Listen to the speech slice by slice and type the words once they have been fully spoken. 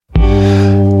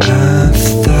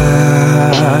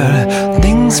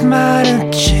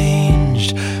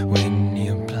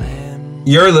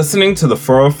You're listening to the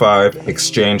 405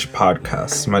 Exchange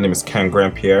Podcast. My name is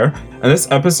Grand-Pierre, and this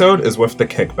episode is with the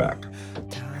Kickback.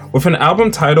 With an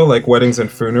album title like Weddings and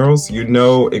Funerals, you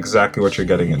know exactly what you're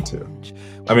getting into.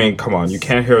 I mean, come on, you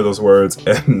can't hear those words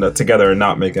together and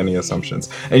not make any assumptions.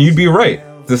 And you'd be right.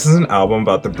 This is an album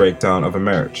about the breakdown of a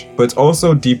marriage, but it's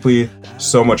also deeply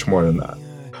so much more than that.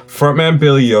 Frontman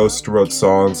Billy Yost wrote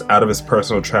songs out of his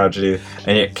personal tragedy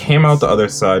and yet came out the other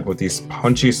side with these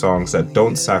punchy songs that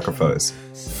don't sacrifice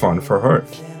fun for heart.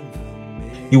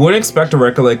 You wouldn't expect a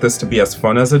record like this to be as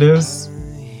fun as it is,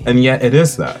 and yet it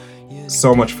is that.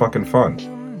 So much fucking fun.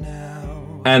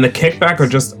 And the Kickback are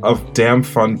just a damn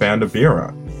fun band to be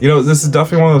around. You know, this is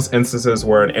definitely one of those instances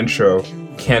where an intro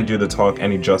can't do the talk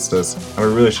any justice, and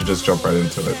we really should just jump right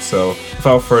into it. So,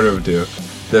 without further ado,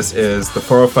 this is the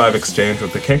 405 Exchange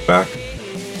with the Kickback.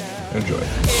 Enjoy.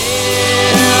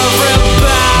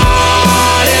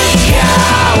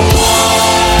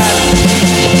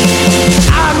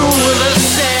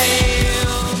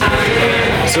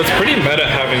 So it's pretty meta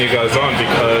having you guys on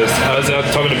because I was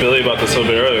talking to Billy about this a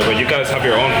little bit earlier, but you guys have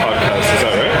your own podcast, is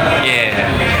that right? Yeah.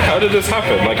 How did this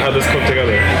happen? Like, how did this come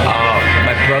together?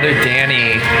 My brother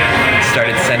Danny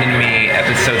started sending me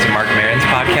episodes of Mark Maron's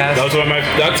podcast.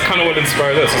 That's kind of what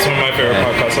inspired this. It's one of my favorite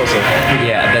podcasts also.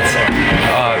 Yeah, that's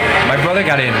my brother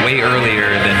got in way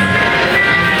earlier than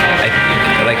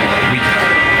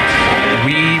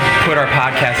we put our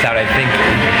podcast out, I think,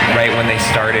 right when they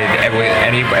started.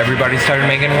 Everybody started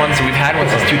making one, so we've had one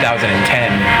since 2010.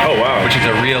 Oh wow! Which is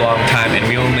a real long time, and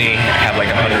we only have like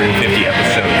 150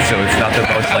 episodes, so it's not the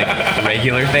most like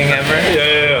regular thing ever.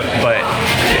 Yeah. But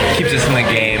it keeps us in the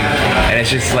game, and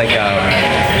it's just like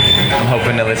I'm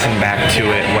hoping to listen back to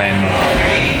it when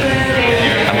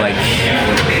I'm like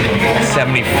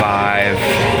 75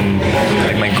 and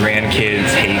like my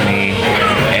grandkids hate me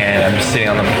and I'm just sitting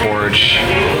on the porch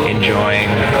enjoying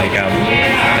like a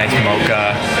nice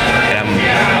mocha, and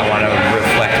I want to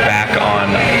reflect back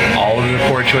on all of the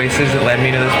poor choices that led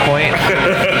me to this point.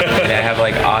 And I have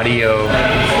like audio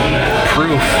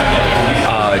proof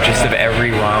just of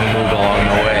every wrong move along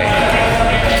the way.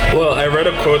 Well, I read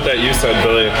a quote that you said,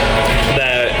 Billy,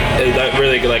 that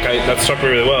really that struck me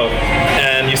really well.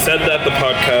 And you said that the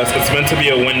podcast is meant to be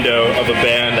a window of a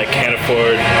band that can't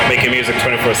afford making music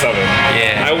 24/7.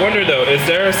 Yeah. I wonder though, is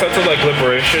there a sense of like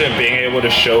liberation in being able to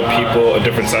show people a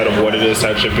different side of what it is to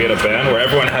actually be in a band, where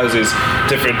everyone has these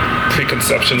different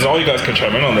preconceptions? All you guys can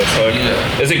chime in on this. Like,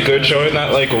 is it good showing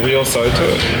that like real side to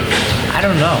it? I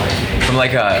don't know. From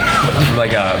like a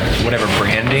whatever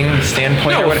branding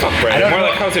standpoint or whatever. Branding. More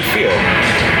like, how's it feel?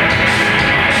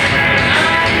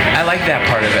 I like that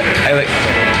part of it.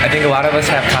 I think a lot of us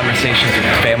have conversations with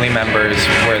family members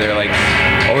where they're like,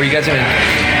 "Oh, you guys are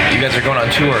going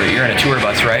on tour. You're in a tour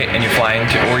bus, right? And you're flying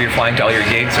to all your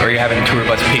gigs, or you're having a tour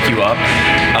bus pick you up.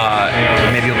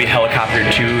 Maybe you'll be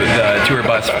helicoptered to the tour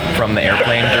bus from the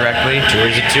airplane directly.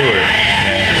 Tour's a tour.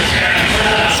 Yeah.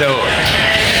 So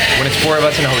when it's four of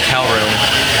us in a hotel room,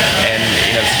 and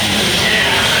you know,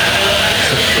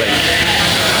 like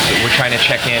we're trying to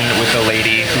check in with a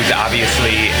lady who's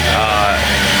obviously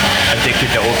addicted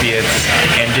to opiates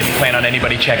and didn't plan on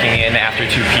anybody checking in after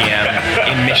 2 p.m.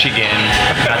 in Michigan,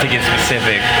 not to get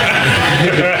specific,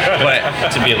 but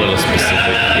to be a little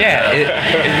specific. Yeah,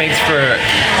 it makes for,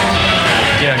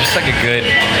 you know, just like a good,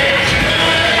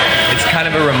 it's kind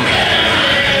of a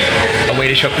way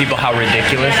to show people how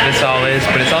ridiculous this all is,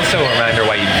 but it's also a reminder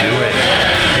why you do it.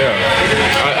 Yeah.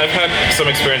 I've had some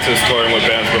experiences touring with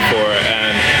bands before,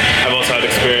 and I've also had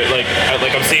experience, like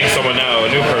I'm seeing someone now, a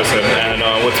new person, and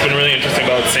what's been really interesting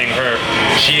about seeing her,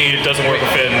 she doesn't work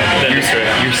within the industry.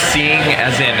 You're seeing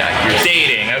as in... You're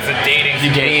dating, as a dating... You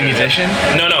dating a musician?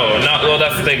 No, well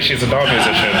that's the thing, she's a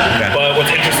non-musician. Okay. But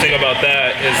what's interesting about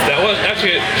that is that, well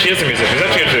actually, she is a musician, she's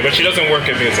actually interesting, but she doesn't work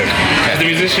in music. She's a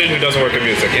musician who doesn't work in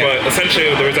music. Yeah. But essentially,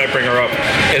 the reason I bring her up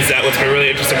is that what's been really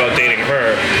interesting about dating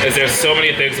her is there's so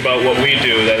many things about what we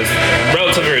do that is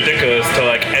relatively ridiculous to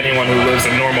like anyone who lives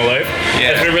a normal life.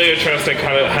 Yeah. It's been really interesting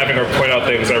kind of having her point out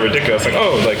things that are ridiculous, like,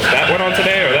 oh, like that went on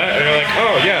today or that, and you're like,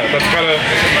 oh yeah, that's kind of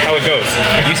how it goes.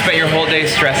 You spent your whole day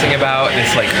stressing about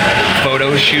this like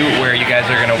photo shoot where you guys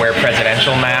are gonna wear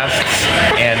presidential masks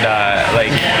and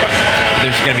like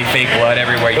there's gonna be fake blood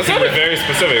everywhere. That sounded very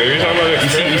specific. Are you talking about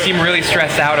you seem really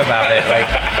stressed out about it. Like,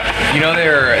 you know,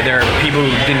 there are people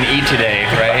who didn't eat today,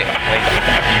 right? Like,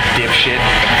 you dipshit.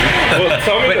 Well,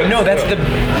 but no, that's the.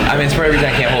 I mean, it's part of the reason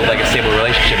I can't hold like a stable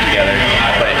relationship together.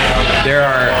 But there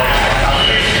are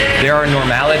there are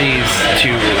normalities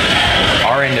to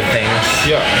our end of things,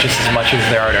 just as much as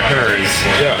there are to hers.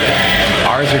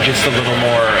 Ours are just a little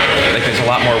more, like there's a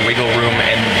lot more wiggle room,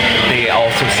 and they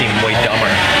also seem way dumber.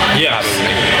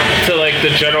 So like the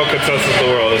general consensus of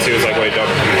the world is he was like way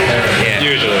dumber.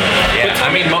 Usually. I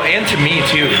mean, and to me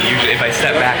too. Usually, if I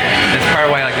step back, that's part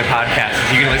of why I like the podcast.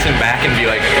 Is you can listen back and be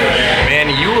like, man,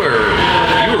 you were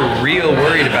real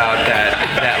worried about that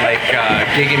like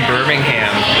gig in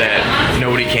Birmingham that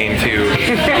nobody came to,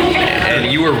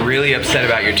 and you were really upset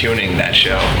about your tuning that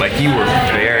show. Like you were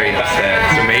very upset.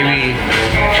 So maybe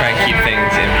try and keep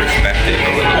things in perspective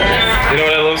a little bit. You know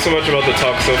what I love so much about the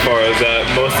talk so far is that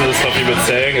most of the stuff you've been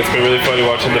saying, it's been really funny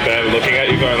watching the band looking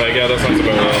at you going like, yeah, that sounds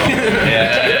about right.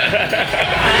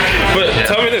 But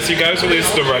tell me this, you guys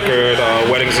released the record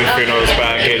Weddings and Funerals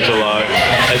back in July.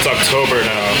 It's October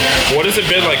now. What has it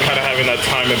been like kind of having that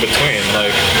time in between?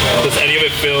 Like, does any of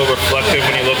it feel reflective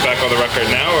when you look back on the record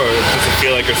now, or does it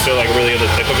feel like you're still like really in the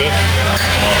thick of it?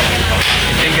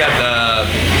 I think that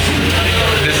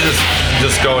this is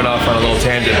just going off on a little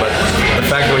tangent, but the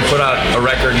fact that we put out a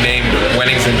record named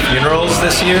Weddings and Funerals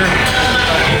this year,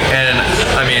 and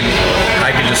I mean, I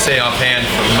could just say offhand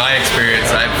from my experience,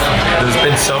 there's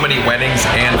been so many weddings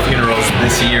and funerals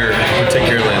this year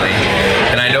particularly,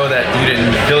 and I know that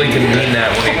Billy didn't mean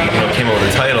that when he came up with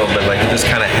the title, but like it just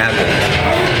kind of happened.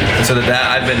 And so that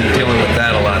I've been dealing with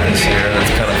that a lot this year, and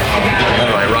it's kind of, I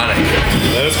don't know, ironic.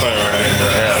 That is quite ironic.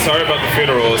 Sorry about the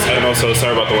funerals, and also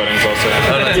sorry about the weddings also.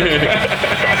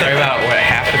 Sorry about what,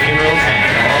 half the funerals?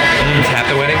 Just half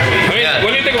the wedding? I mean,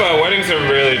 when you think about it, weddings are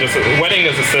really just, wedding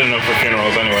is a synonym for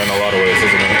funerals anyway in a lot of ways,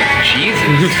 isn't it?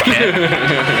 Jesus, man.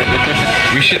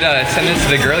 We should send this to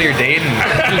the girl you're dating.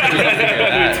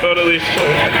 We totally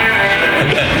should.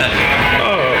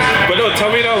 But no,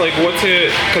 tell me now, like, what's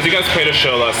it, because you guys played a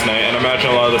show last night, and I imagine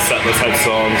a lot of the setlist had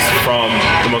songs from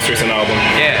the most recent album.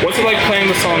 What's it like playing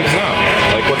the songs now?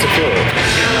 Like, what's it feel like?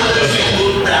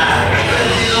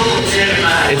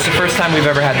 It's the first time we've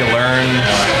ever had to learn.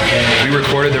 We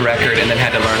recorded the record and then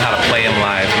had to learn how to play them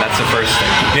live, and that's the first,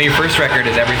 your first record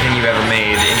is everything you've ever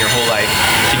made in your whole life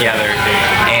together,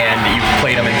 and you've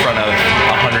played them in front of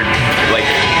 100, like,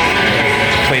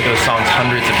 played those songs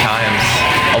hundreds of times,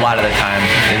 a lot of the time,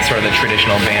 in sort of the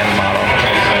traditional band model.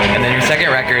 And then your second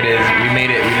record is we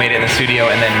made it in the studio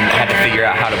and then had to figure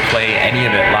out how to play any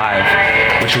of it live,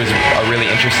 which was a really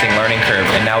interesting learning curve.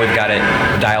 And now we've got it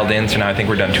dialed in, so now I think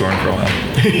we're done touring for a while.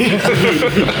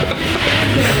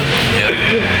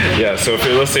 Yeah, so if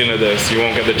you're listening to this, you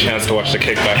won't get the chance to watch the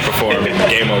Kickback before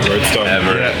game over. It's done.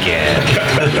 Ever again.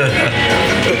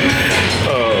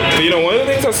 But you know, one of the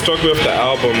things that struck me with the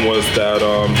album was that,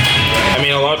 I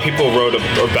mean, a lot of people wrote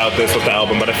about this with the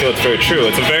album, but I feel it's very true.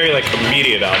 It's a very, like,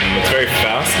 immediate album. It's very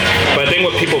fast. But I think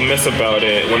what people miss about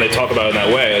it when they talk about it in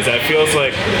that way is that it feels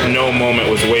like no moment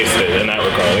was wasted in that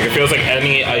regard. Like, it feels like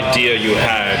any idea you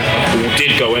had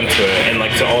did go into it, and,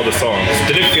 like, to all the songs.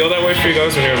 Did it feel that way for you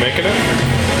guys when you were making it?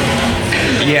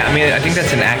 Yeah, I mean, I think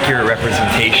that's an accurate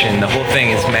representation. The whole thing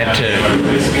is meant to,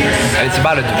 it's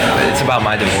about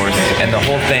my divorce, and the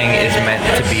whole thing is meant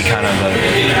to be kind of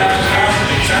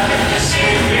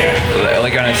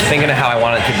like when I was thinking of how I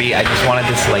want it to be, I just wanted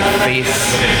this like face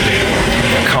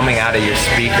coming out of your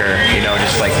speaker, you know,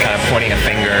 just like kind of pointing a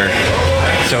finger.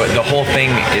 So the whole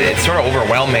thing, it's sort of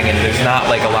overwhelming, and there's not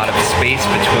like a lot of space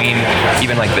between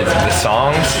even like the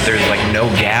songs. There's like no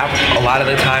gap a lot of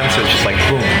the time, so it's just like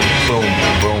boom, boom,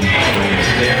 boom, boom.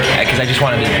 Because I just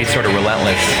wanted it to be sort of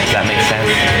relentless. Does that make sense?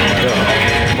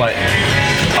 But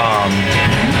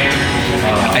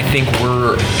I think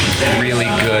we're really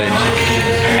good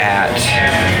at,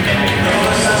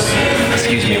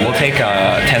 excuse me, we'll take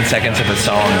 10 seconds of a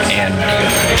song and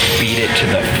beat it to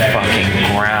the fucking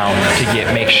ground to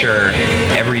make sure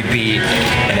every beat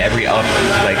and every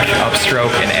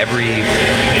upstroke and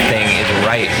everything is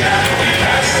right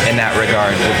in that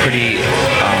regard. We're pretty,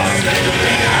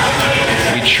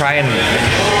 we try and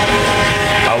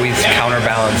always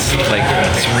counterbalance like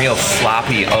some real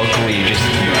sloppy, ugly, just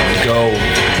go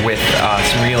with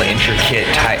some real intricate,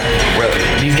 tight, where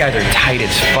these guys are tight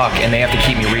as fuck and they have to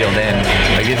keep me reeled in.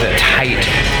 Like this is a tight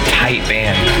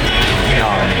band.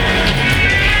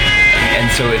 And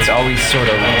so it's always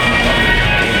sort of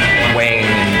weighing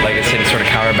and, like I said, sort of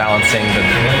counterbalancing the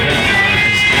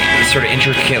sort of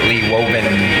intricately woven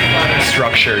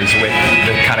structures with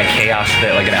the kind of chaos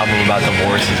that like an album about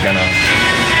divorce is gonna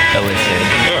elicit.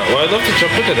 Yeah, well, I'd love to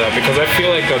jump into that because I feel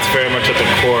like that's very much at the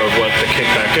core of what the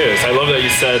Kickback is. I love that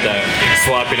you said that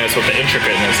sloppiness with the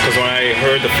intricateness, because when I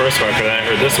heard the first record and I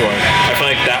heard this one, I feel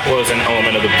like that was an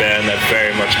element of the band that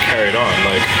very much carried on.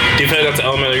 Like, do you feel like that's an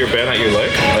element of your band that you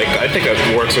like? Like, I think that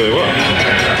works really well.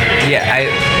 Yeah,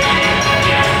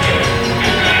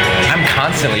 I'm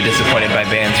constantly disappointed by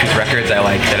bands whose records I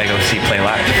like that I go see play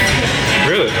live.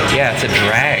 Really? Yeah, it's a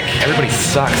drag. Everybody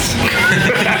sucks.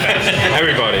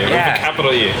 Everybody, with a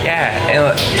capital E. Yeah, and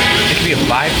it can be a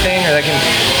live thing, or that can...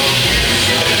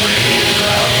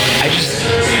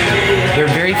 there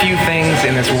are very few things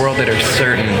in this world that are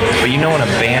certain, but you know when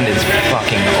a band is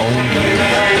fucking owned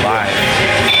live.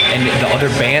 And the other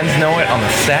bands know it on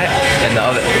the set, and the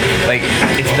other, like,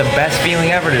 it's the best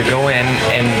feeling ever to go in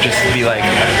and just be like,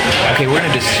 okay, we're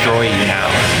gonna destroy you now,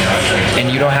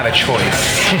 and you don't have a choice.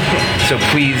 So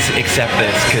please accept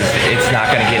this, because it's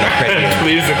not gonna get any prettier.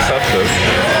 Please accept this.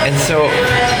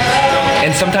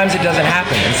 And sometimes it doesn't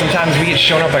happen, and sometimes we get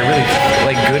shown up by really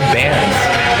like good bands,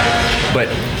 but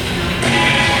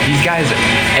these guys,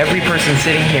 every person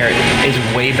sitting here is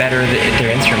way better at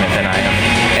their instrument than I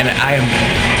am. And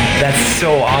that's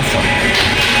so awesome.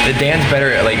 That Dan's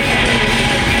better at, like,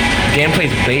 Dan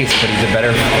plays bass, but he's a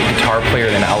better guitar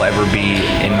player than I'll ever be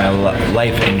in my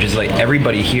life. And just, like,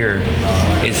 everybody here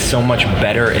is so much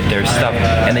better at their stuff.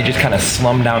 And they just kind of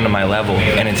slum down to my level,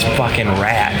 and it's fucking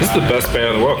rad. This is the best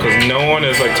band in the world, because no one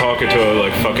is, like, talking to a,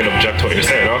 like, fucking object to what you're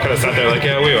saying. They're all kind of sat there like,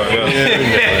 yeah, we are. Yeah.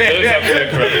 That is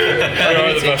absolutely correct.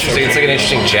 It's interesting. It's like an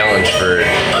interesting challenge for,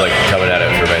 like, coming at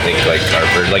it from, I think, like,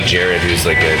 for, like, Jared, who's,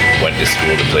 like, went to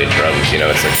school to play drums. You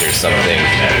know, it's like there's something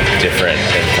different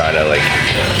and kind of, like,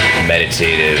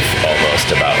 meditative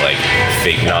almost about, like,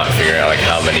 not figuring out, like,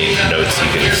 how many notes you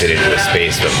can fit into a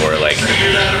space, but more like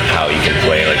how you can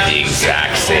play, like, the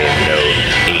exact same note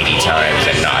 80 times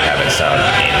and not have it sound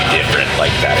any different, like,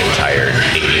 that entire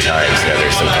 80 times. You know,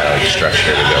 there's some kind of, like,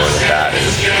 structure to go with that, and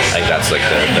I think that's, like,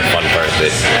 the fun part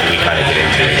that we kind of get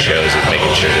into in shows, is making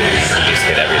sure that we just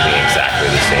hit everything exactly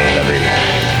the same every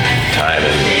time,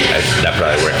 and that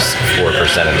probably works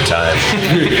 4% of the time.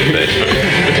 But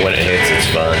when it hits, it's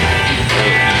fun.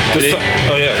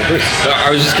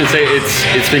 I was just gonna say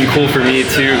it's been cool for me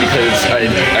too, because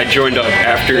I joined up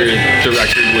after the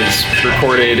record was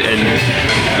recorded and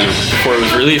before it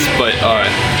was released, but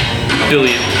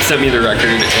Billy sent me the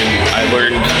record and I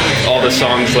learned all the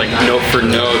songs, like, note for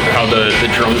note, how the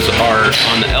drums are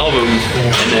on the album,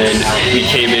 and then we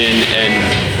came in and,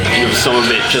 you know, some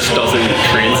of it just doesn't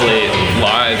translate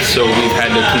live, so we've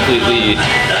had to completely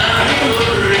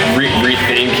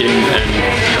rethink and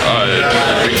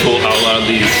retool how a lot of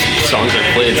these songs are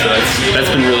played. So that's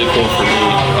been really cool for me,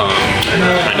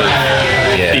 kind of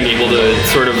being able to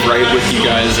sort of write with you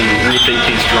guys and rethink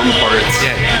these drum parts.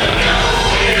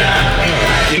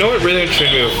 You know what really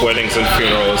intrigued me with weddings and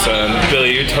funerals, and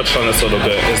Billy, you touched on this a little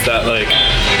bit, is that, like,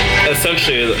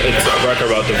 essentially it's a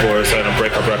record about divorce and a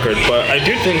breakup record, but I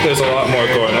do think there's a lot more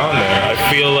going on there. I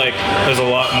feel like there's a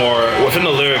lot more, within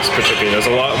the lyrics particularly, there's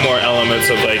a lot more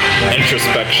elements of, like,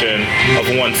 introspection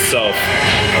of oneself,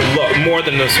 a lot more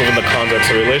than this within the context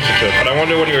of a relationship. And I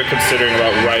wonder, when you were considering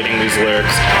about writing these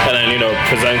lyrics and then, you know,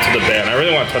 presenting to the band, I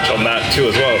really want to touch on that too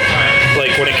as well.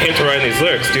 Like, when it came to writing these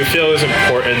lyrics, do you feel it was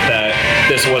important that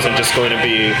this wasn't just going to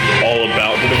be all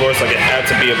about the divorce? Like, it had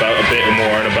to be about a bit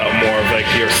more and about more of, like,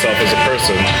 yourself as a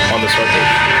person on this record?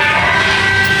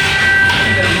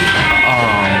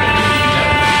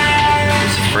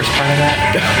 What's the first part of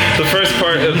that? The first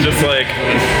part is just, like,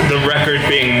 the record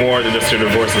being more than just your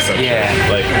divorce, essentially. Yeah.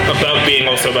 Like, about being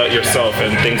also about yourself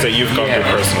and things that you've gone through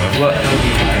personally. Well,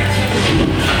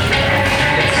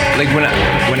 like,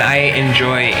 when I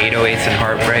enjoy 808s and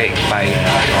Heartbreak by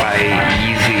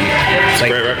Yeezy, It's a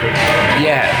great record.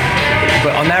 Yeah,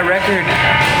 but on that record,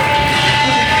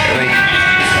 like,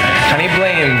 Honey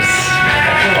blames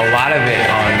a lot of it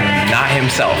on not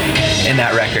himself in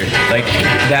that record. Like,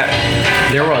 that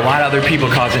there were a lot of other people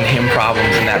causing him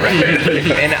problems in that record.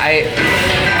 And I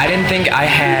didn't think I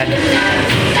had, as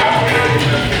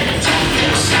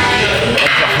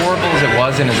horrible as it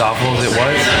was and as awful as it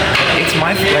was, it's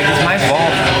my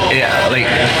fault. Yeah, like,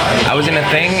 I was in a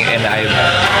thing and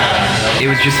it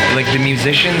was just like the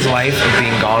musician's life of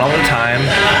being gone all the time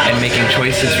and making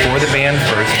choices for the band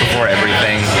first before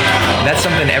everything. That's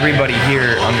something everybody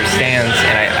here understands,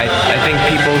 and I think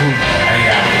people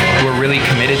who are really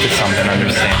committed to something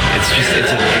understand.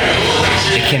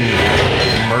 It can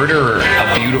murder a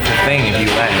beautiful thing if you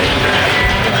let it.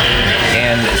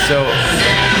 And so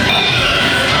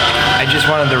I just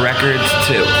wanted the records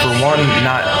to, for one,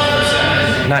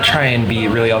 not try and be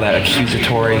really all that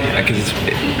accusatory, because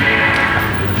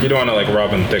You don't want to like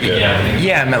rob and thick it.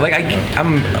 yeah, man, like I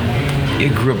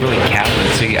grew up really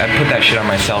Catholic, so I put that shit on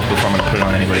myself before I'm gonna put it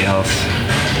on anybody else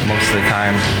most of the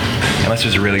time, unless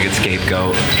there's a really good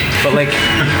scapegoat. But like,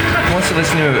 who wants to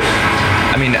listen to?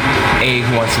 I mean,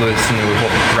 who wants to listen to a whole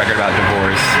record about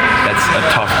divorce? That's a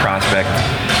tough prospect.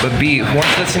 But B, who wants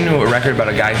to listen to a record about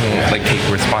a guy who won't like take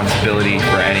responsibility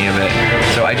for any of it?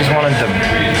 So I just wanted the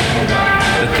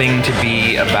thing to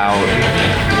be about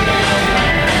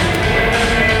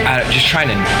just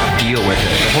trying to deal with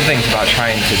it. The whole thing's about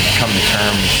trying to come to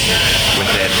terms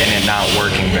with it and it not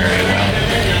working very well.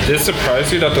 Did it surprise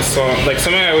you that the song, like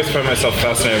something I always find myself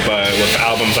fascinated by with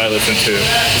albums I listen to,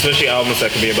 especially albums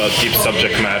that can be about deep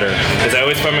subject matter, is I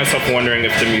always find myself wondering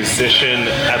if the musician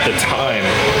at the time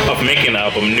of making the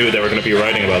album knew they were going to be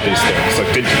writing about these things.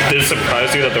 Like, did it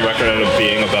surprise you that the record ended up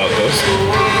being about this?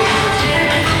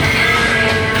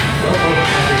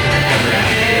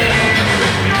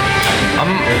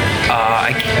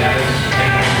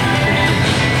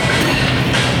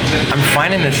 I'm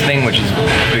finding this thing which has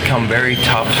become very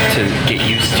tough to get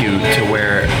used to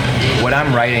where what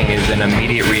I'm writing is an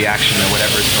immediate reaction to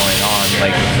whatever's going on,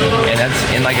 like, and that's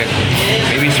in like a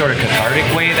maybe sort of cathartic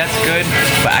way. That's good,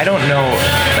 but I don't know.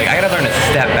 Like, I gotta learn to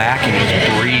step back and just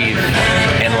breathe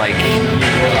and like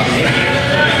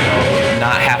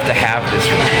not have to have this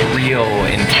real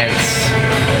intense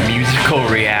musical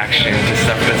reaction to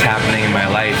stuff that's happening in my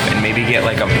life, and maybe get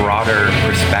like a broader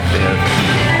perspective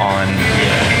on,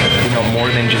 you know, more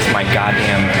than just my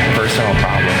goddamn personal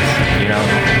problems, you know?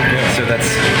 So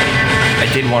I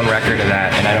did one record of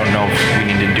that, and I don't know if we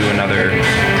need to do another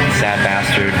Sad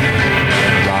Bastard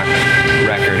rock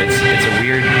record. It's a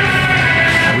weird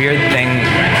thing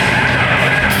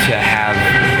to have.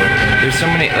 There's so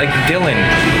many, like Dylan,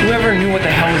 whoever knew what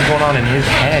the hell was going on in his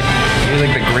head? He was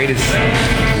like the greatest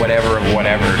whatever of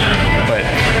whatever, but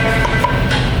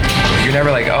you're never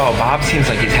like, oh, Bob seems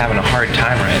like he's having a hard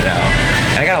time right now.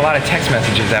 And I got a lot of text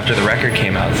messages after the record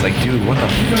came out. It's like, dude, what the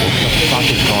fuck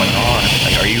is going on?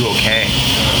 Like, are you okay?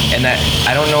 And that,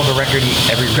 I don't know if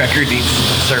every record needs to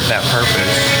serve that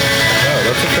purpose. Oh,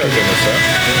 that's a fair thing to say.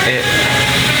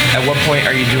 At what point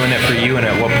are you doing it for you, and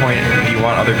at what point do you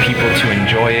want other people to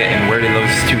enjoy it, and where do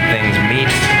those two things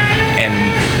meet? And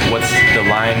what's the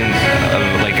line of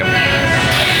like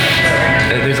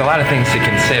there's a lot of things to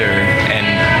consider, and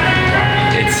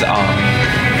it's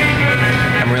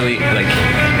I'm really like,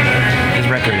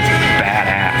 this record is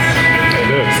badass.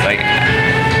 It is. Like,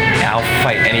 I'll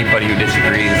fight anybody who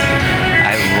disagrees.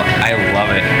 I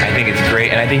love it. I think it's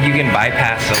great, and I think you can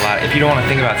bypass a lot. If you don't want to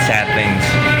think about sad things,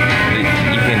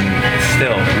 you can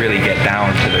still really get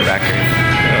down to the record.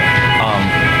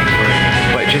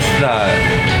 But just I'm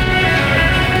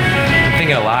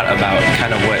thinking a lot about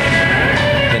kind of what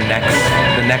the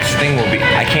next thing will be.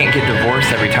 I can't get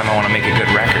divorced every time I want to make a good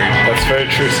record. That's very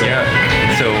true, sir. Yeah.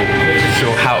 So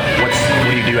what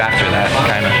do you do after that,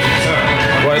 kind of?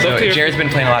 Well, I'd love to hear... Jared's been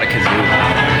playing a lot of kazoo.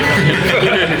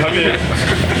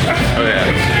 Oh yeah.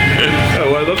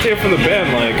 Well, I'd love to hear from the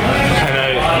band. Like,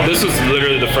 and this was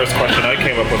literally the first question I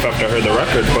came up with after I heard the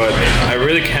record. But I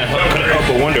really couldn't help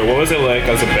but wonder, what was it like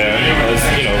as a band, as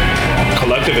you know,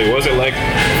 collectively? What was it like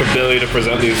for Billy to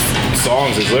present these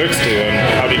songs, these lyrics to you, and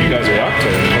how did you guys react to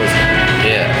it?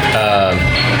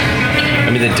 I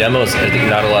mean, the demos, I think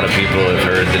not a lot of people have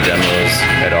heard the demos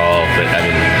at all, but I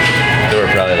mean, there were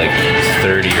probably like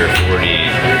 30 or 40,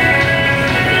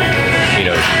 you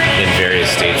know, in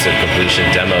various states of completion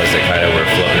demos that kind of were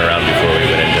floating around before we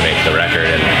went in to make the record,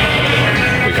 and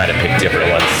we kind of picked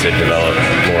different ones to develop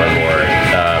more and more.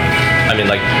 I mean,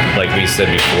 like we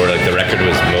said before, like the record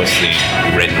was mostly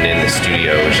written in the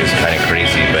studio, which is kind of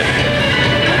crazy, but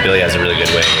Billy has a really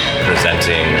good way of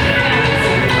presenting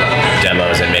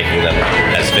demos and making them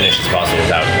as finished as possible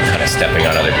without kind of stepping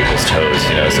on other people's toes,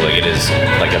 you know. So like it is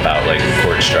like about like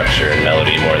chord structure and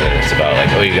melody more than it's about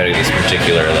like, oh, you got this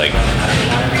particular like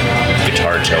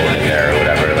guitar tone in there or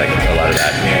whatever. Like a lot of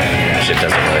that shit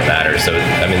doesn't really matter. So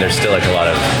I mean, there's still like a lot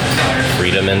of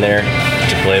freedom in there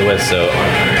to play with. So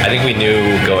I think we knew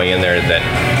going in there that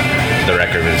the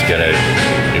record was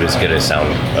gonna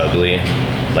sound ugly,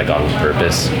 like on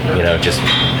purpose, you know, just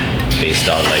based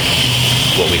on like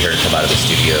what we heard come out of the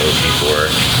studio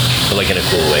before, but like in a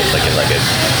cool way, like in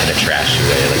a trashy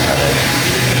way, like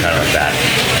kind of like that,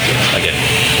 like a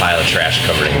pile of trash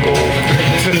covered in gold.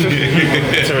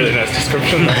 It's a really nice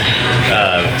description.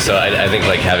 So I think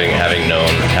like having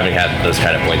had those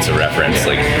kind of points of reference,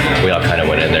 like we all kind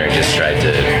of went in there and just tried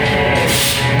to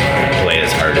play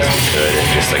as hard as we could and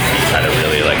just like kind of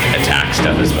really like attack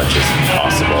stuff as much as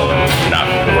possible and not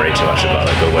worry too much about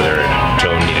like whether a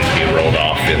tone needed to be rolled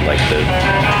off in like the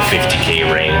 50K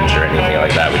range or anything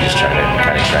like that. We just try to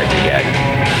get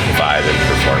vibe and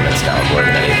performance down more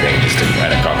than anything, just to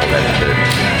kind of complement the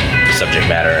subject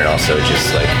matter and also just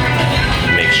like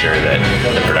make sure that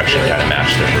the production kind of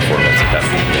matched their performance, if that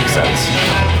makes sense.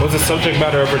 Was the subject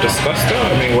matter ever discussed though?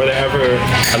 I mean, were there ever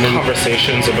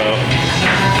conversations about?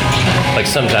 Like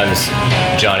sometimes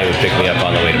Johnny would pick me up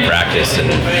on the way to practice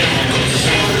and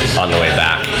on the way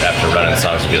back after running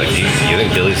songs would be like, you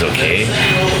think Billy's okay?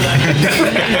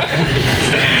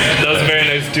 That was a very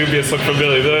nice dubious look from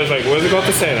Billy. Billy was like, what's he about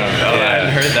to say now? Oh, yeah, I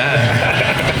hadn't heard that.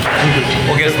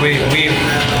 Well, I guess we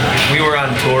were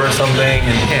on tour or something,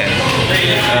 and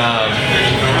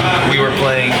we were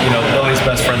playing, Billy's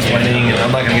best friend's wedding, and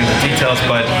I'm not gonna get into the details,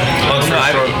 but long story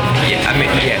short,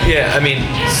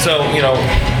 so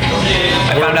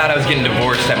I found out I was getting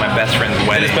divorced at my best friend's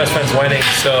wedding. His best friend's wedding,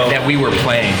 so that we were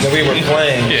playing. And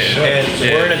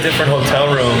we're in a different hotel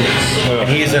room, and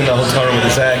he's in the hotel room with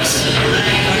his ex,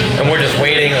 and we're just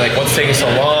waiting, like, what's taking so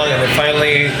long? And then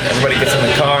finally, everybody gets in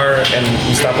the car, and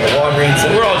we stop at a Walgreens,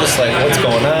 and we're all just like, what's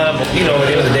going on? But, at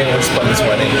the end of the day, we're just playing this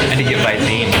wedding. I had to get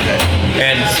Visine.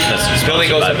 And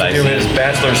Billy goes up to do his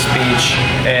bachelor speech,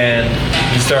 and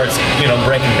he starts,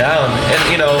 breaking down, and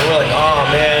we're like, oh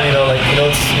man,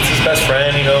 it's his best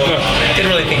friend, didn't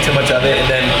really think too much of it, and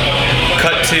then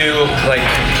cut to like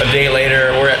a day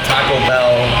later, we're at Taco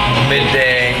Bell,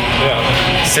 midday,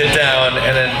 sit down,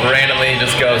 and then randomly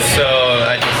just goes, so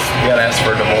I just gotta ask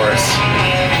for a divorce,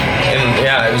 and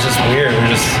yeah, it was just weird.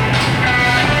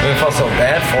 We felt so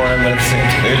bad for him, but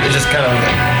it just kind of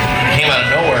came out of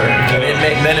nowhere.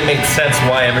 Then it made sense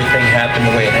why everything happened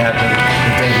the way it happened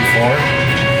the day before.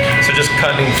 So just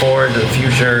cutting forward to the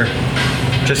future,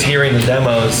 just hearing the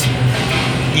demos,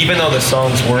 even though the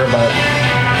songs were about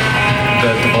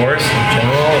the divorce in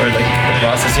general, or like the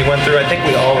process he went through, I think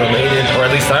we all related, or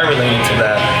at least I related to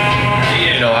that.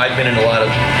 I've been in a lot of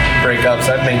breakups.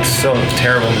 I've made so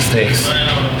terrible mistakes.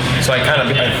 So I kind of.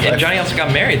 And Johnny also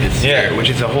got married this year, which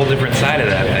is a whole different side of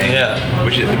that thing. Yeah.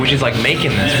 Which is like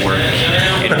making this work,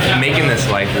 and making this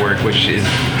life work, which is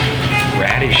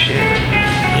rad as shit.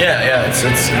 Yeah, it's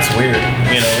weird.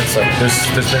 It's like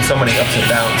there's been so many ups and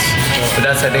downs, but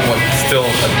that's I think what still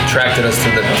attracted us to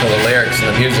the lyrics and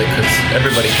the music, because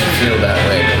everybody can feel that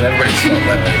way. Everybody's felt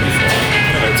that way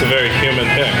before. It's a very human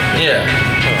thing. Yeah.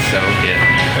 So yeah.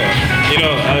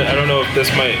 I don't know if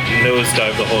this might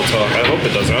nosedive the whole talk. I hope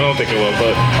it doesn't. I don't think it will.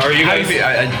 But are you guys? Do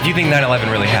you think 9/11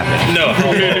 really happened? No.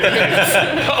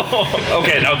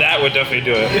 Okay, now that would definitely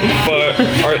do it. But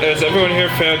is everyone here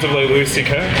fans of like Louis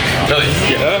C.K.? No.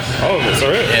 Yeah. Oh, that's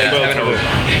all right. Yeah. Having a rough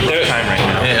time right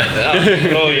now.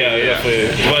 Yeah. Oh yeah,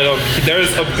 definitely. But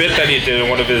there's a bit that he did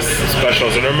in one of his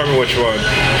specials. I don't remember which one,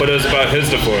 but it was about his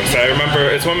divorce. I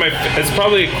remember it's it's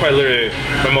probably quite literally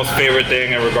my most favorite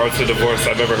thing in regards to divorce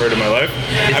I've ever heard in my life.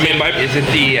 Is it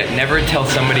the never tell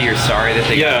somebody you're sorry that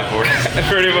they got divorced?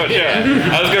 Pretty much, yeah.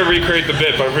 I was gonna recreate the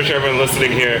bit, but I'm pretty sure everyone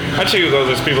listening here. Actually,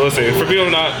 there's people listening. For people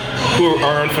who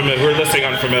are unfamiliar, who are listening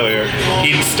unfamiliar,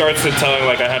 he starts to telling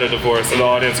like I had a divorce, and the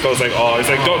audience goes like, oh, he's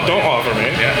like, don't offer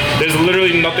me. Yeah. There's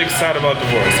literally nothing sad about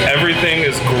divorce. Everything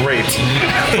is great.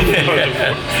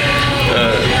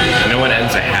 No one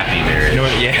ends a happy marriage. No,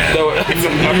 it's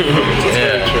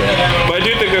very true. But I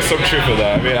do think there's some truth to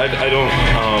that. I mean, I don't.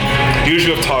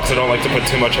 Usually with talks, I don't like to put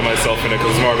too much of myself in it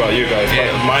because it's more about you guys.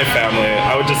 But my family,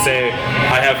 I would just say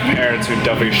I have parents who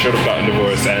definitely should have gotten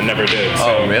divorced and never did.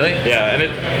 So, oh, really? Yeah, and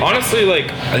it honestly,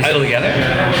 like, are they still together?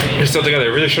 They're still together.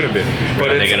 They really shouldn't be. But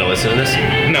are they gonna listen to this?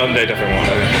 No, they definitely won't.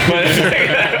 But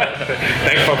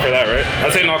thankful for that, right?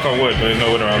 I'd say knock on wood, but there's no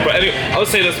wood around. But anyway, I would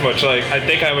say this much: like, I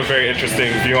think I have a very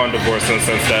interesting view on divorce in the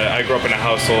sense that I grew up in a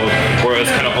household where it was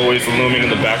kind of always looming in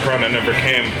the background and never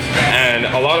came. And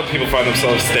a lot of people find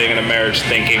themselves staying in a marriage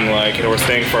thinking like, we're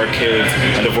staying for our kids,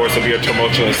 and divorce will be a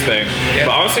tumultuous thing. Yeah.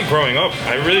 But honestly, growing up,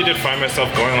 I really did find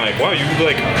myself going like, wow, you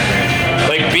like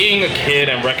being a kid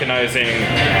and recognizing,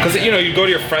 because you go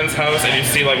to your friend's house and you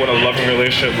see like what a loving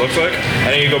relationship looks like,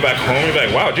 and then you go back home and you're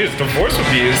like, wow, geez, divorce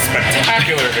would be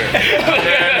spectacular here.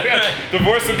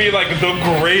 Divorce would be like the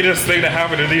greatest thing to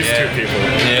happen to these two people.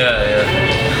 Yeah.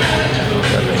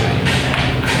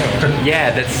 Yeah,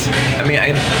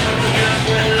 I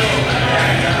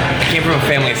came from a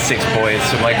family of 6 boys,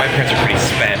 so like my parents are pretty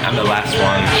spent. I'm the last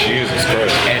one. Jesus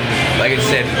Christ. And like I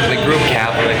said, like grew up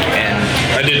Catholic, and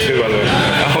I did too, by the way.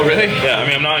 Oh really? Yeah, I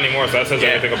mean I'm not anymore, so that says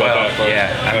everything about that.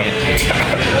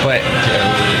 But,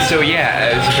 so yeah,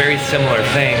 it was a very similar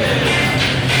thing.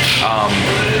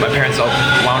 My parents all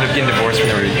wound up getting divorced when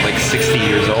they were like 60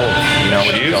 years old,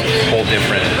 which is a whole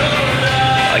different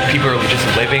like people are just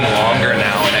living longer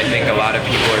now, and I think a lot of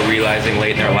people are realizing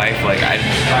late in their life, like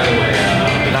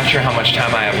I'm not sure how much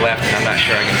time I have left, and I'm not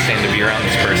sure I can stand to be around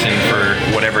this person for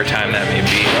whatever time that may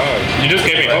be. You just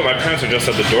gave me hope. My parents are just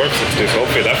at the door at 60, so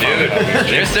hopefully that finally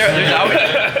happens. There's always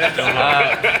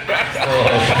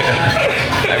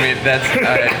I mean, that's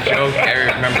a joke I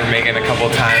remember making a couple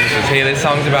times was, hey, this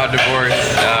song's about divorce.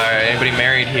 Anybody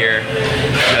married here?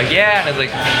 You're like, yeah. And I was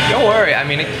like, don't worry. I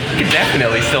mean, it could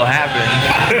definitely still happen.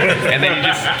 And then you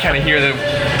just kind of hear the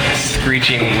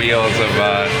screeching wheels of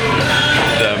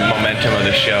the momentum of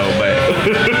the show. But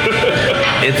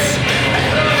it's...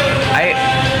 I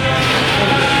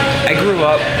grew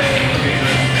up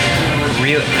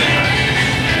really...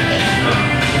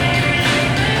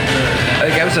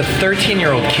 Like I was a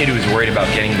 13-year-old kid who was worried about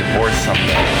getting divorced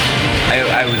someday.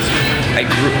 I was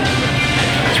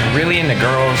really into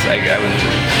girls. I was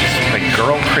just like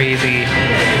girl crazy,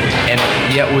 and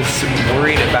yet was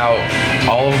worried about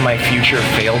all of my future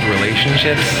failed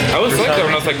relationships. I was like that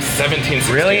when I was like 17,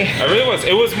 16. Really? I really was.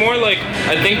 It was more like,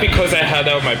 I think because I had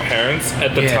that with my parents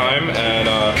at the time, and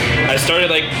I started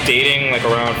like dating like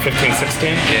around 15, 16,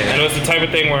 and it was the type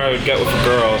of thing where I would get with a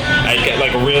girl, I'd get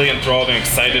like really enthralled and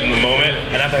excited in the moment,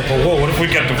 and I'd be like, well, whoa, what if we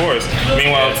get divorced?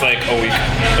 Meanwhile, it's like a week.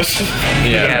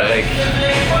 Like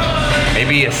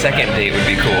maybe a second date would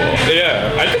be cool.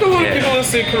 Yeah, I think a lot of people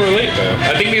listening can relate though.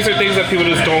 I think these are things that people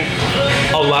just don't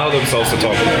allow themselves to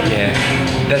talk about. Yeah,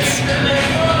 that's.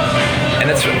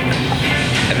 I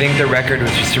think the record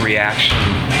was just a reaction.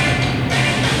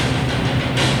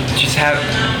 Just have,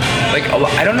 like,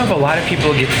 I don't know if a lot of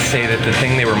people get to say that the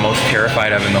thing they were most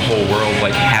terrified of in the whole world,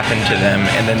 like, happened to them,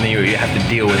 and then you have to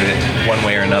deal with it one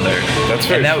way or another. That's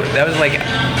fair. And that was like,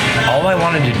 all I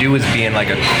wanted to do was be in like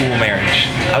a cool marriage.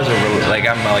 I'm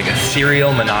like a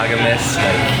serial monogamous,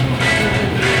 like,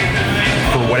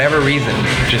 for whatever reason,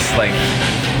 just like.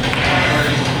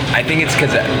 I think it's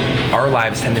because our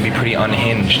lives tend to be pretty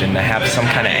unhinged, and to have some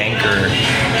kind of anchor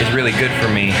is really good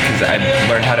for me, because I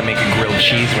learned how to make a grilled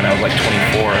cheese when I was like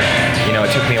 24. You know,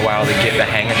 it took me a while to get the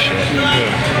hang of shit.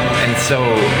 And so,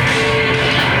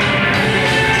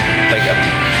 like,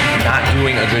 not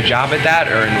doing a good job at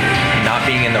that, or not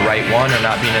being in the right one, or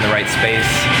not being in the right space,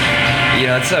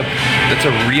 you know, that's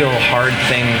a real hard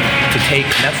thing to take.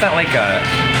 And that's not like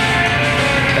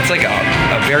that's like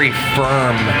a very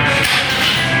firm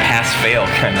pass-fail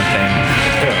kind of thing,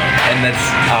 and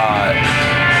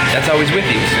that's always with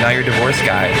you. So now you're a divorce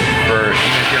guy, or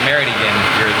even if you're married again,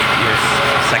 you're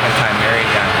second-time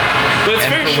married guy. But it's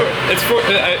very short.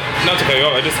 Not to cut you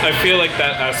off. I feel like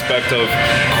that aspect of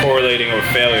correlating with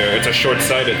failure, it's a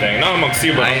short-sighted thing. Not amongst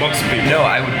you, but amongst people. No,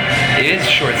 it is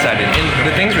short-sighted. And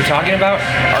the things we're talking about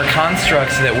are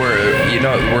constructs that were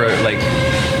like.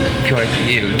 If you want to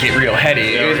get real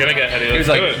heady, we're gonna get heady. It was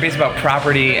like based about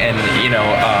property and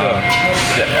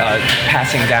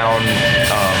passing down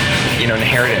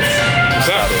inheritance.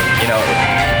 Exactly.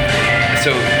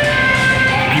 So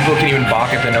people can even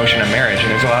balk at the notion of marriage,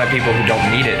 and there's a lot of people who don't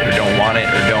need it, or don't want it,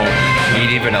 or don't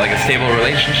need even like a stable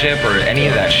relationship or any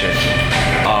of that shit.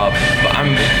 But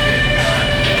I'm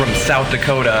from South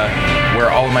Dakota, where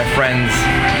all of my friends,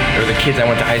 or the kids I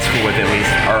went to high school with at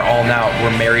least, were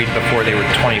married before they were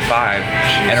 25,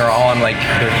 and are all on like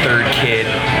their third kid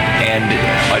and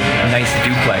a nice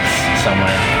duplex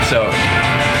somewhere. So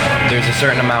there's a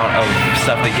certain amount of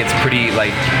stuff that gets pretty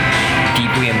like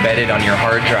deeply embedded on your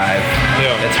hard drive.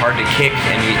 It's hard to kick,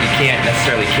 and you can't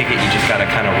necessarily kick it. You just gotta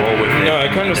kind of roll with it. No, I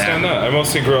can understand that. I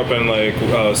mostly grew up in like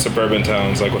suburban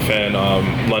towns, like within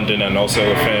London, and also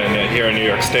within here in New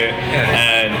York State.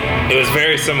 And it was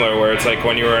very similar, where it's like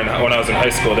when I was in high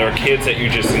school, there were kids that you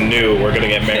just knew were gonna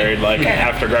get married like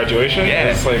after graduation.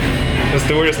 It's like it's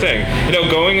the weirdest thing.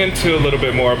 Going into a little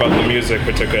bit more about the music,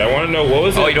 particularly, I want to know what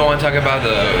was it. Oh, you don't want to talk about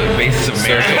the basis of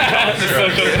marriage?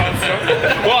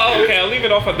 Well, okay, I'll leave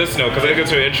it off on this note, because I think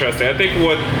it's really interesting. I think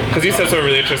because you said something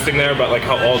really interesting there about like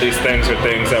how all these things are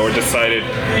things that were decided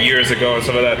years ago and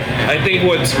some of that. I think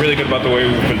what's really good about the way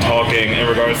we've been talking in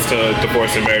regards to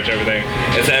divorce and marriage and everything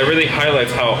is that it really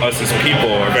highlights how us as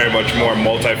people are very much more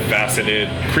multifaceted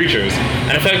creatures.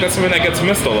 And I feel like that's something that gets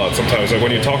missed a lot sometimes, like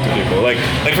when you talk to people. Like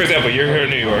for example, you're here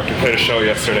in New York, you played a show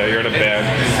yesterday, you're in a band.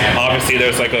 Obviously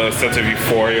there's like a sense of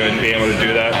euphoria in being able to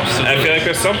do that. And I feel like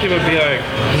there's some people who be like,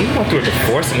 he's going through a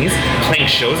divorce and he's playing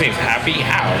shows and he's happy.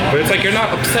 How? But it's like you're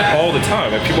not upset all the time.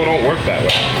 Like people don't work that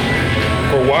way.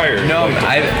 We're wired. No,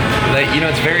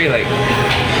 it's very like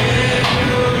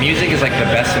music is like the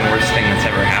best and worst thing that's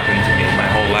ever happened to me in my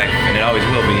whole life, and it always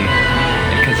will be,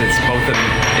 because it's both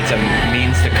it's a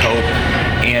means to cope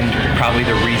and probably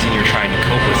the reason you're trying to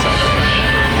cope with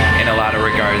something. In a lot of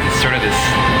regards, it's sort of this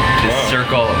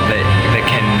circle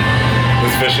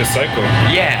vicious cycle.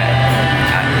 Yeah,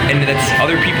 and that's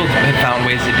other people have found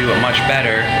ways to do it much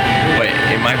better, but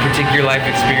in my particular life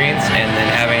experience, and then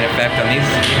having an effect on these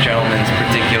gentlemen's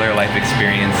particular life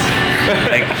experience,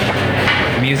 like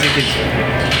music is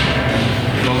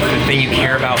both the thing you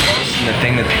care about most and the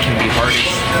thing that can be hardest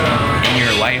in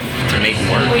your life to make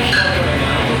work.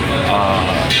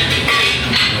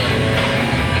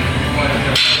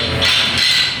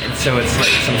 And so it's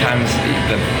like sometimes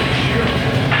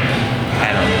I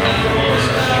don't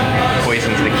know,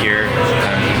 poison's the cure.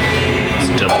 Sometimes It's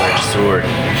a double-edged sword.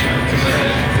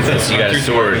 You got a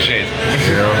sword, you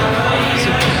know?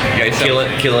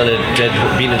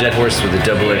 Being a dead horse with a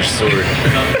double-edged sword.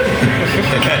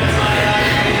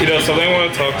 You know, something I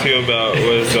want to talk to you about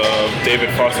was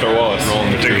David Foster Wallace,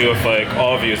 particularly with like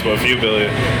all views, but with you, Billy,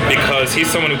 because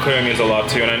he's someone who clearly means a lot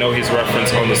to you, and I know he's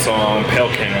referenced on the song Pale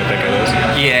King, I think it is.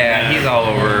 Yeah, he's all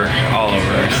over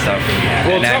our stuff.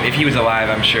 Well, and if he was alive,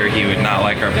 I'm sure he would not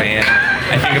like our band.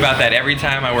 I think about that every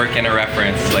time I work in a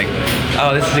reference. Like,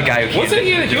 oh, this is a guy who can't. Wasn't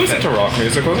he was into rock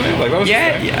music, wasn't he? Like that was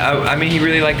yeah. I mean, he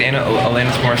really liked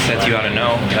Alanis Morissette's "You Ought to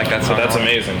Know." Like that song. So that's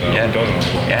amazing, though. Yeah. Who doesn't?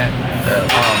 Yeah.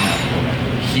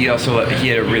 He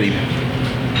had a really,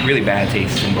 really bad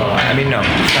taste in. I mean, no,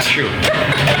 it's not true.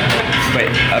 But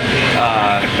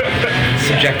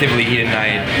subjectively, he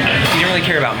denied. He didn't really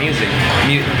care about music.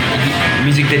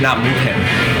 Music did not move him.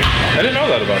 I didn't know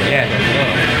that about him. Yeah.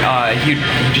 He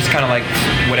just kind of liked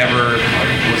whatever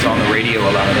was on the radio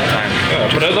a lot of the time.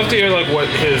 Yeah, but I'd love to hear like what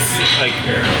his like,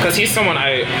 because he's someone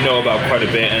I know about quite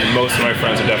a bit, and most of my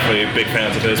friends are definitely big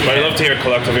fans of his. But I'd love to hear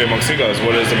collectively amongst you guys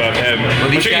what it is about him. Well, I'm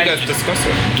these sure you guys guys discuss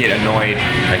it. Get annoyed.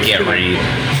 I can't read.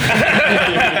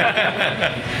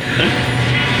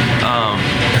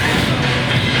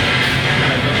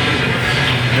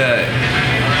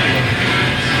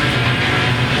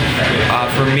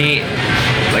 For me,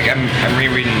 like I'm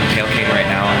rereading Pale King right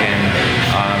now again.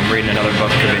 I'm reading another book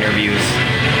of interviews,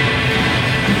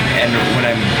 and when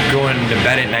I'm going to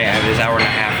bed at night, I have this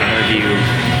hour-and-a-half interview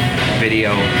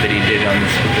video that he did on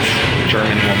with this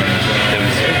German woman that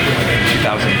was in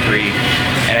 2003,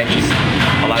 and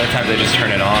a lot of times I just turn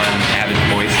it on, have his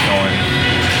voice going.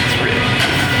 It's really,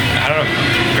 I don't know,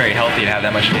 very healthy to have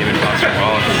that much David Foster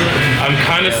Wallace. I'm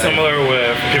kind of similar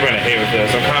with, people are gonna hate with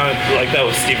this, I'm kind of like that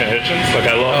with Stephen Hitchens. Like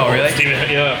I love really? Stephen,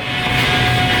 yeah.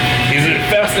 He's a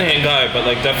fascinating guy, but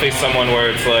like definitely someone where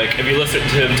it's like, if you listen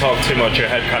to him talk too much, your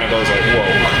head kind of goes like, whoa.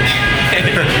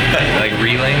 Like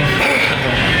reeling.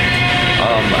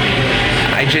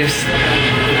 I just,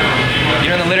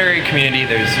 in the literary community,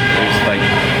 there's like,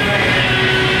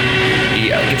 he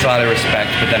gets a lot of respect,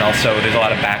 but then also there's a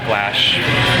lot of backlash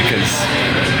because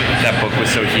that book was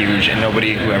so huge, and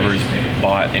nobody who ever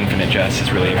bought Infinite Jest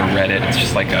has really ever read it. It's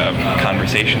just like a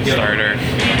conversation starter,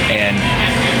 and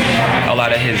a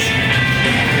lot of he's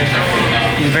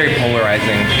a very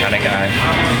polarizing kind of guy,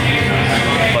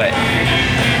 but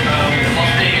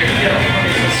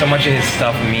so much of his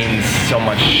stuff means so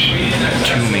much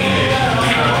to me.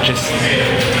 Just,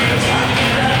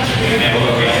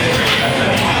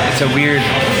 it's a weird,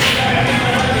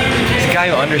 he's a guy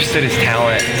who understood his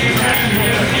talent,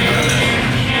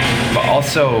 but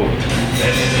also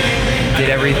did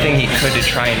everything he could to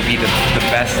try and be the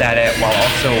best at it, while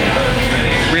also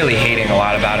really hating a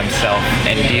lot about himself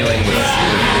and dealing with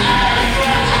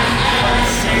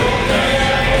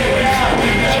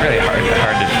it's really hard to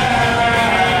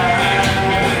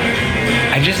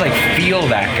I just like feel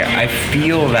that guy. I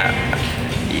feel that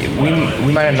we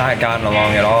might have not gotten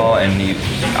along at all, and he's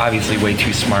obviously way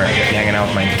too smart to be hanging out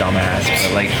with my dumb ass,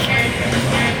 but like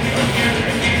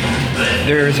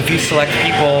there's a few select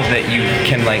people that you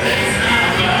can like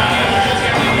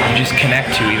just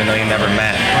connect to even though you never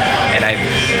met, and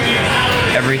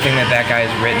everything that guy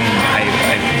has written I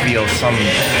feel some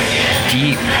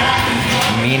deep,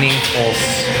 meaningful,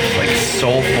 like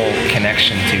soulful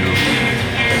connection to,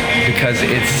 because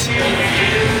it's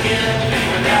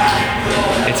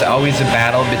always a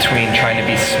battle between trying to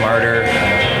be smarter,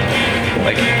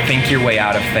 like think your way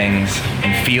out of things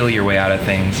and feel your way out of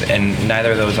things, and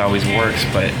neither of those always works,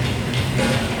 but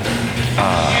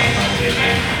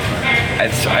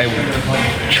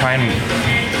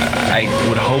I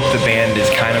would hope the band is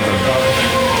kind of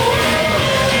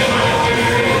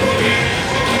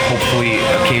hopefully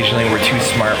occasionally we're too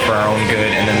smart for our own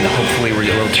good, and then hopefully we're a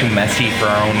little too messy for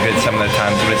our own good some of the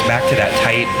times, but it's back to that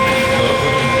tight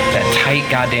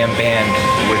goddamn band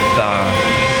with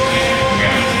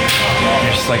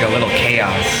there's just like a little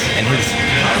chaos, and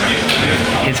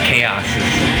his chaos is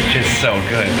just so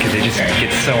good because it just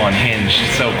gets so unhinged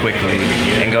so quickly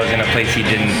and goes in a place he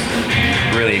didn't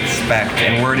really expect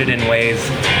and worded in ways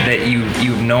that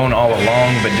you've known all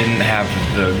along but didn't have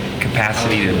the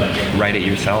capacity to write it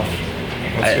yourself.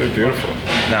 That's really beautiful.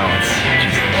 No, it's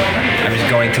just, I'm just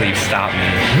going till you stop me.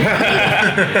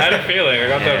 I had a feeling.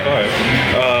 I got that vibe.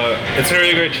 It's a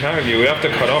really great chat with you. We have to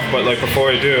cut off, but like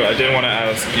before we do, I did want to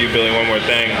ask you, Billy, one more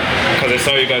thing, because I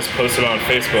saw you guys posted on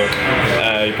Facebook.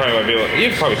 You probably might be able,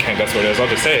 you probably can't guess what it is. I'll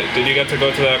just say it. Did you get to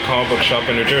go to that comic book shop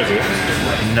in New Jersey?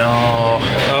 No.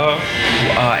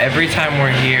 Every time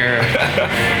we're here,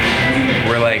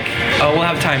 we're like, oh, we'll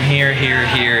have time here, and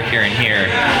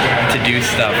here to do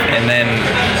stuff, and then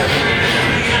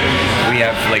we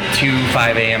have like 2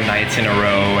 5 a.m. nights in a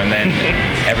row, and then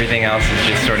everything else is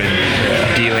just sort of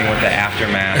dealing with the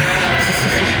aftermath.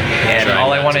 And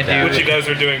all I want to do, which you guys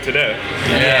are doing today.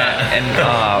 Yeah, and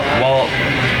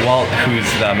Walt, who's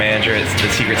the manager at the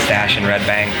Secret Stash in Red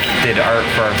Bank, did art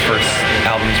for our first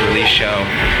album's release show,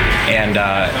 and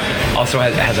also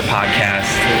has a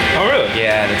podcast. Oh, really?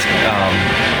 Yeah, that's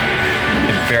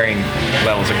varying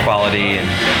levels of quality and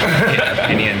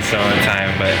opinion some of the time,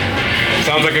 but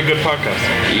sounds like a good podcast.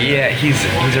 Yeah, he's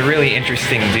a really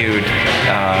interesting dude,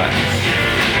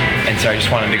 and so I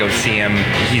just wanted to go see him.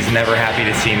 He's never happy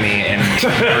to see me and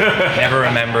never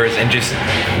remembers and just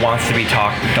wants to be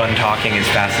done talking as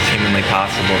fast as humanly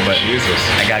possible. But Jesus,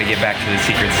 I got to get back to the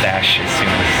Secret Stash as soon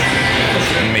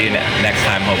as maybe next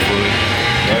time, hopefully.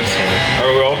 Nice. Are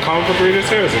we all comic book readers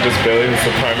here? Or is it just Billy that's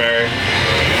the primary?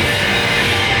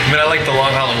 I mean, I like the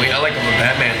Long Halloween. I like all the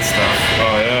Batman stuff.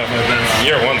 Oh yeah,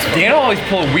 year one stuff. Dan always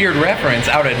pull a weird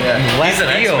reference out of left He's an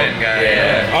field. X-Men guy.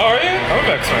 Yeah. Oh, are you? I'm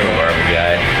an X-Men. Marvel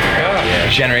guy. Yeah.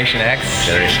 Generation X.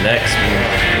 Generation X.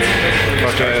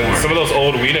 Some of those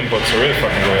old Whedon books are really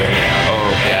fucking great.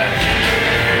 Oh yeah.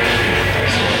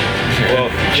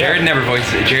 Well, Jared never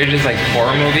voices it. Jared just likes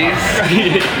horror movies.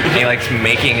 He likes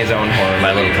making his own horror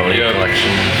My Little movies. Pony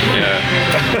collection.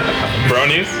 Yeah.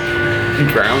 Brownies?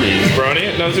 Brownies.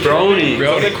 Brownie? No, is it Brownies. Is that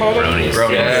what they call them? Bronies.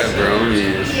 Yeah,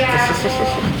 brownies.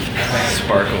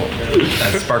 Sparkle.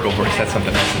 Sparkle Horse. That's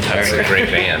something else That's entirely. a great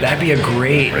band. That'd be a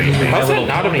great. How's that Little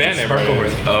not a Pony, band name, Sparkle right?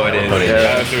 Horse. Oh, it is. Pony.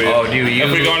 Yeah, that's what Oh, dude, if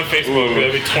we go on Facebook,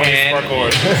 there'll be 20 Sparkle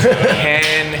Horses.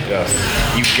 Ken,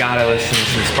 you gotta listen to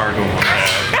some Sparkle Horse.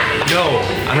 No,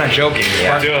 I'm not joking.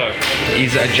 Do it.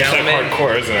 He's a It's like gentleman.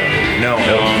 hardcore, isn't it? No.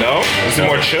 No? Is it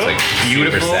more chill? It's like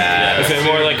Beautiful. super sad. Is it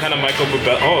more like kind of Michael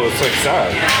Bublé? Oh, it's like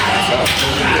sad.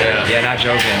 Yeah, not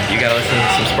joking. You gotta listen to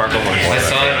some Sparkle I Horse.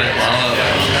 saw them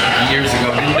years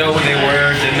ago. Didn't know who they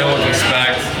were. Didn't know what to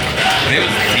expect. But it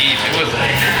was deep. It was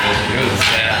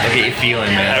sad. They'll get you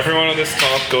feeling, man. Everyone on this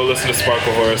talk, go listen to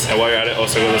Sparkle Horse, and while you're at it,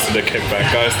 also go listen to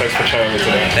Kickback. Guys, thanks for chatting with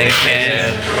me today. Thanks,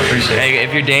 Ken. Hey,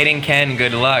 if you're dating Ken,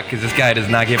 good luck, because this guy does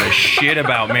not give a shit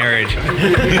about marriage. Do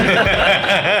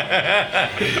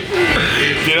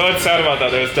you know what's sad about that?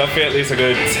 There's definitely at least a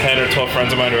good 10 or 12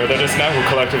 friends of mine who are there just now who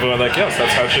collectively were like, yes,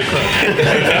 that's how it should go.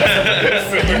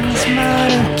 Things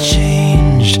might have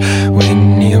changed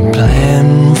when you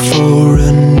plan for